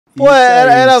Pô,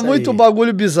 era muito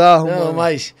bagulho bizarro, não,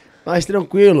 mano. Mas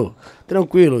tranquilo,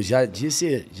 tranquilo. Já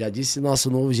disse nosso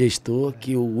novo gestor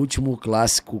que o último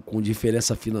clássico com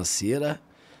diferença financeira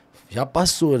já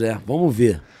passou, né? Vamos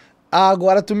ver.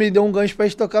 Agora tu me deu um gancho pra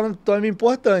gente tocar num tema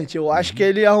importante. Eu acho que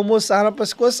ele arrumou sarna pra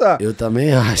se coçar. Eu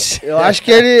também acho. Eu acho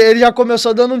que ele já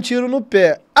começou dando um tiro no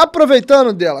pé.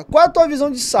 Aproveitando dela, qual é a tua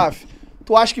visão de SAF?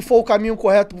 Tu acha que foi o caminho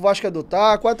correto pro Vasco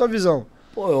adotar? Qual é a tua visão?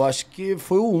 Pô, eu acho que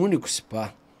foi o único, se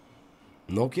pá.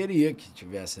 Não queria que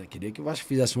tivesse, né? Queria que o Vasco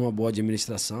fizesse uma boa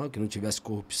administração, que não tivesse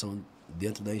corrupção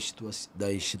dentro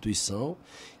da instituição,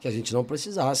 que a gente não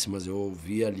precisasse, mas eu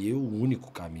vi ali o único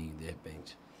caminho, de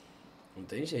repente. Não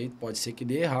tem jeito, pode ser que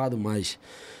dê errado, mas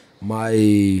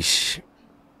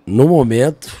no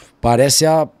momento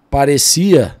parecia,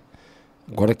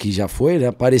 agora que já foi,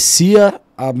 né? Parecia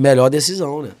a melhor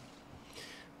decisão, né?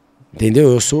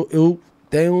 Entendeu? Eu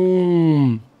tenho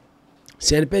um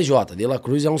CNPJ,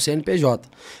 Delacruz é um CNPJ.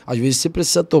 Às vezes você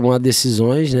precisa tomar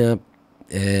decisões, né?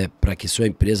 Para que sua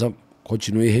empresa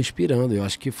continue respirando. Eu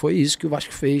acho que foi isso que o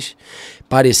Vasco fez.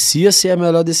 Parecia ser a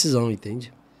melhor decisão,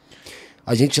 entende?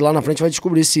 A gente lá na frente vai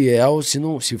descobrir se é ou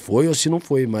se foi ou se não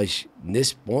foi, mas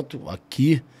nesse ponto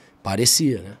aqui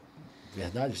parecia, né?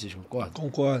 Verdade, vocês concordam?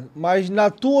 Concordo. Mas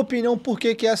na tua opinião, por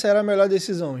que essa era a melhor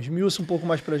decisão? Esmiuça um pouco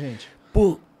mais pra gente.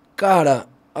 Cara,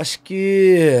 acho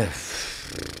que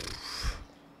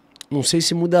não sei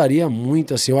se mudaria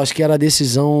muito, assim. Eu acho que era a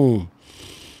decisão.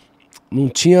 Não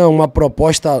tinha uma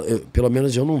proposta, pelo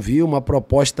menos eu não vi uma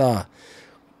proposta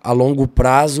a longo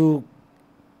prazo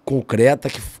concreta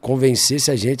que convencesse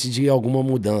a gente de alguma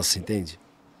mudança, entende?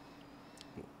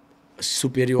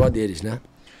 Superior a deles, né?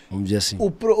 Vamos dizer assim.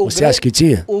 Você acha que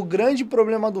tinha? O grande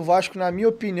problema do Vasco, na minha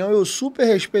opinião, eu super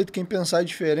respeito quem pensar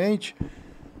diferente.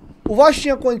 O Vasco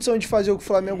tinha condição de fazer o que o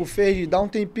Flamengo fez, de dar um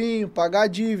tempinho, pagar a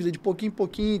dívida de pouquinho em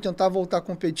pouquinho, tentar voltar a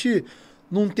competir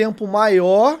num tempo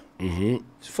maior.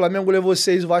 Se o Flamengo levou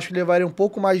 6, o Vasco levaria um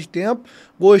pouco mais de tempo.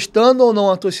 Gostando ou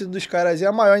não, a torcida dos caras é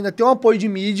a maior. Ainda tem um apoio de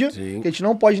mídia, que a gente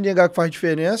não pode negar que faz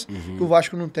diferença, que o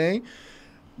Vasco não tem.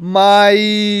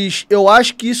 Mas eu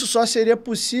acho que isso só seria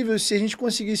possível se a gente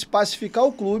conseguisse pacificar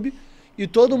o clube e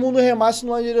todo mundo remasse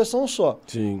numa direção só.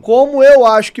 Sim. Como eu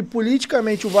acho que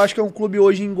politicamente o Vasco é um clube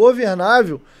hoje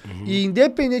ingovernável, e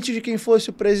independente de quem fosse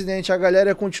o presidente, a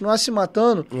galera ia continuar se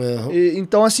matando.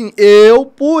 Então, assim,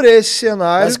 por esse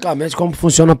cenário... Basicamente, como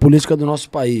funciona a política do nosso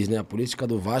país, né? A política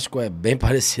do Vasco é bem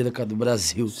parecida com a do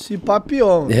Brasil. Se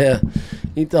papião.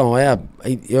 Então,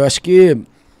 eu acho que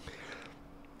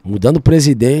mudando o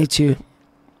presidente,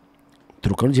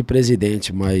 trocando de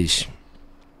presidente, mas...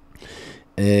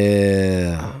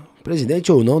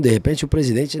 presidente ou não, de repente o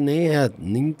presidente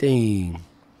nem tem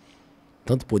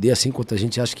tanto poder assim quanto a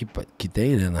gente acha que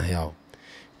tem, né, na real.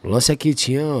 O lance é que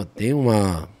tem um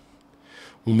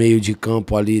meio de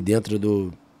campo ali dentro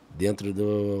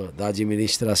da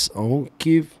administração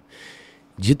que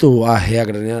dita a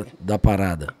regra, né, da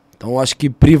parada. Então eu acho que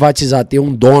privatizar, ter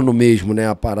um dono mesmo, né,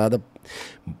 a parada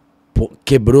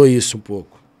quebrou isso um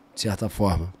pouco, de certa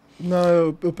forma.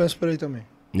 Não, eu penso por aí também.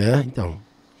 Então,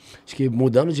 acho que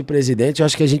mudando de presidente, eu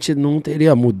acho que a gente não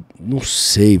teria, não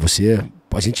sei,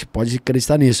 a gente pode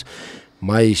acreditar nisso,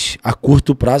 mas a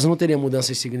curto prazo não teria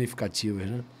mudanças significativas,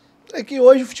 né? É que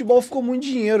hoje o futebol ficou muito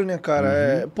dinheiro, né,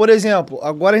 cara? Por exemplo,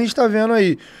 agora a gente tá vendo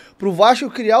aí, pro Vasco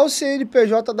criar o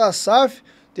CNPJ da SAF,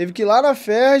 teve que ir lá na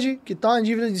Ferj, que tá uma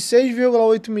dívida de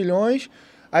 6,8 milhões,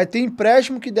 aí tem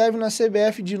empréstimo que deve na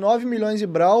CBF de 9 milhões e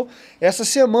brau. Essa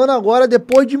semana agora,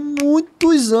 depois de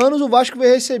muitos anos, o Vasco vai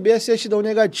receber a certidão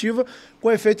negativa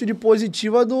com efeito de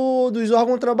positiva dos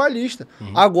órgãos trabalhistas.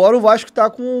 Agora o Vasco tá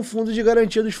com o fundo de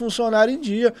garantia dos funcionários em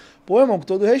dia. Pô, irmão, com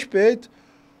todo respeito.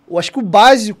 Eu acho que o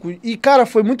básico... E, cara,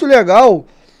 foi muito legal.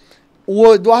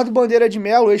 O Eduardo Bandeira de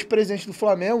Mello, ex-presidente do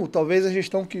Flamengo, talvez a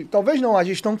gestão que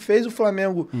fez o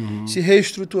Flamengo se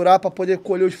reestruturar para poder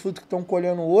colher os frutos que estão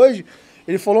colhendo hoje.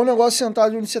 Ele falou um negócio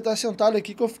sentado onde você tá sentado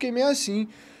aqui que eu fiquei meio assim.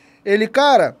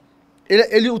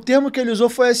 O termo que ele usou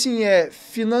foi assim,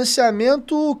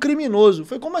 financiamento criminoso.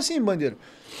 Foi como assim, Bandeira?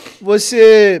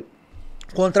 Você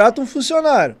contrata um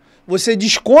funcionário, você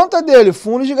desconta dele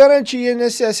fundo de garantia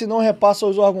INSS e não repassa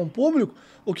aos órgãos públicos,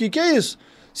 o que é isso?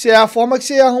 É a forma que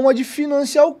você arruma de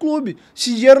financiar o clube.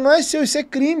 Esse dinheiro não é seu, isso é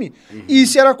crime. E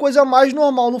isso era a coisa mais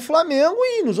normal no Flamengo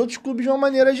e nos outros clubes de uma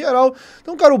maneira geral.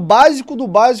 Então, cara, o básico do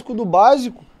básico do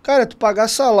básico Cara, é tu pagar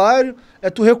salário, é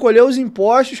tu recolher os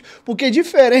impostos, porque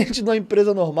diferente de uma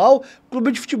empresa normal, o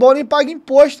clube de futebol nem paga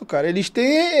imposto, cara. Eles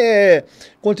têm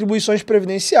contribuições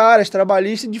previdenciárias,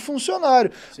 trabalhistas de funcionário.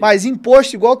 Sim. Mas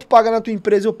imposto, igual tu paga na tua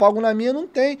empresa, eu pago na minha, não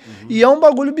tem. Uhum. E é um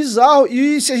bagulho bizarro.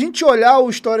 E se a gente olhar o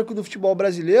histórico do futebol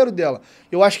brasileiro dela,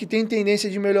 eu acho que tem tendência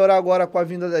de melhorar agora com a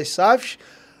vinda das SAFs.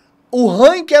 O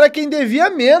ranking era quem devia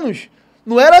menos.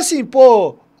 Não era assim,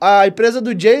 pô... A empresa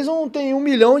do Jason tem 1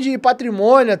 milhão de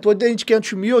patrimônio, toda a gente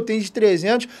 500 mil, tem de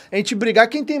 300, a gente brigar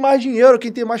quem tem mais dinheiro,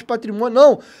 quem tem mais patrimônio.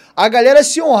 Não, a galera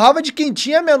se honrava de quem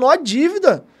tinha a menor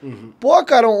dívida. Uhum. Pô,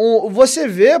 cara, você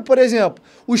vê, por exemplo,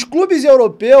 os clubes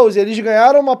europeus, eles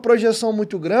ganharam uma projeção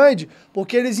muito grande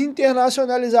porque eles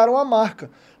internacionalizaram a marca.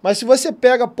 Mas se você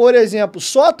pega, por exemplo,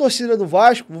 só a torcida do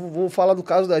Vasco, vou falar do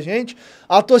caso da gente,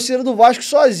 a torcida do Vasco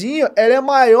sozinha, ela é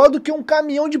maior do que um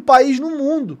caminhão de país no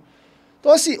mundo.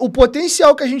 Então, assim, o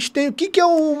potencial que a gente tem, o que é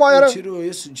o maior... Eu tiro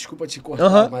isso, desculpa te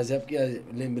cortar, mas é porque eu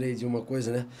lembrei de uma coisa,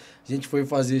 né? A gente foi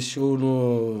fazer show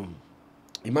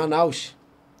em Manaus,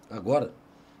 agora.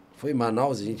 Foi em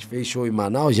Manaus, a gente fez show em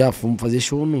Manaus, já fomos fazer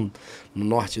show no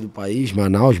norte do país,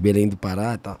 Manaus, Belém do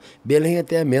Pará e tal. Belém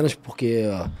até é menos, porque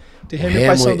tem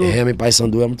Remo e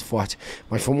Paysandu é muito forte.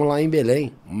 Mas fomos lá em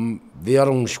Belém,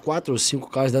 vieram uns 4 ou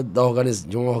 5 caras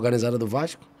de uma organizada do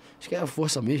Vasco, acho que é a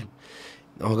força mesmo.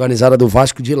 Organizada do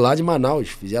Vasco de lá de Manaus,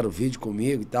 fizeram vídeo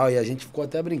comigo e tal, e a gente ficou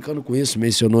até brincando com isso,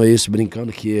 mencionou isso,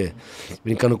 brincando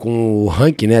com o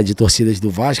ranking, né, de torcidas do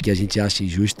Vasco, que a gente acha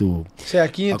injusto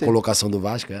a colocação do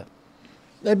Vasco,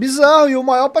 É bizarro, e o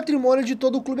maior patrimônio de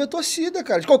todo o clube é a torcida,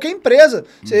 cara, de qualquer empresa.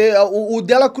 O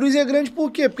Delacruz é grande por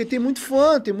quê? Porque tem muito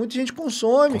fã, tem muita gente que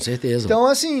consome. Com certeza. Então,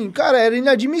 assim, cara, era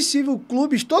inadmissível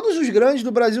clubes, todos os grandes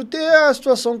do Brasil, ter a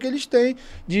situação que eles têm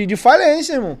de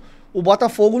falência, irmão. O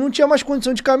Botafogo não tinha mais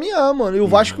condição de caminhar, mano. E o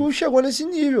Vasco chegou nesse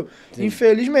nível. Sim.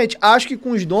 Infelizmente. Acho que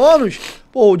com os donos,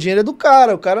 pô, o dinheiro é do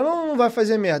cara. O cara não vai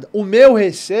fazer merda. O meu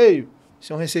receio,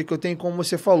 esse é um receio que eu tenho, como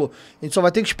você falou, a gente só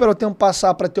vai ter que esperar o tempo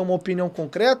passar pra ter uma opinião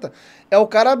concreta, é o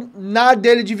cara, na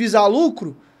dele de visar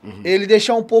lucro, ele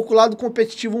deixar um pouco o lado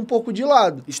competitivo um pouco de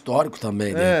lado. Histórico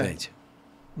também, de repente.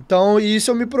 Então,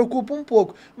 isso eu me preocupo um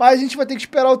pouco. Mas a gente vai ter que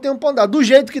esperar o tempo andar. Do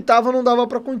jeito que tava, não dava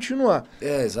pra continuar.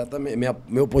 É, exatamente.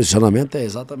 Meu posicionamento é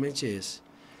exatamente esse.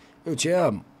 Eu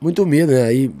tinha muito medo, né?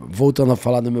 Aí, voltando a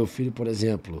falar do meu filho, por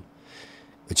exemplo,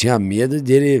 eu tinha medo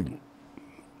dele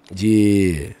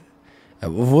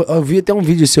Eu vi até um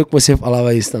vídeo seu que você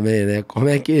falava isso também, né? Como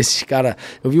é que esses caras...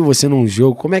 Eu vi você num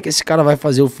jogo, como é que esse cara vai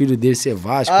fazer o filho dele ser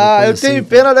Vasco? Eu tenho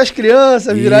pena das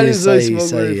crianças, viralizou esse bagulho.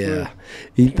 Isso aí,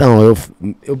 Então,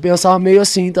 eu pensava meio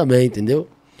assim também, entendeu?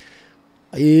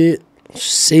 Aí,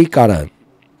 sei, cara,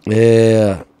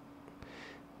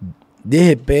 de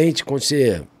repente, quando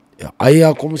você... Aí,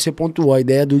 como você pontuou, a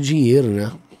ideia do dinheiro,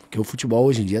 né? Porque o futebol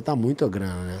hoje em dia tá muito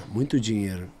grana, né? Muito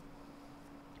dinheiro.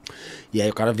 E aí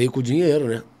o cara veio com dinheiro,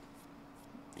 né?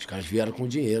 Os caras vieram com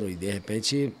dinheiro. E de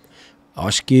repente,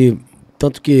 acho que...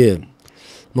 Tanto que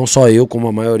não só eu, como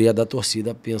a maioria da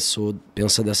torcida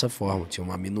pensa dessa forma. Tinha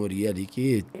uma minoria ali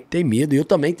que tem medo. E eu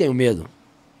também tenho medo.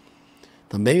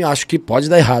 Também acho que pode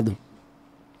dar errado.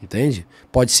 Entende?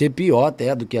 Pode ser pior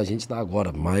até do que a gente tá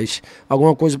agora. Mas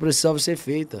alguma coisa precisava ser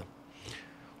feita.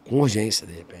 Com urgência,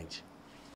 de repente.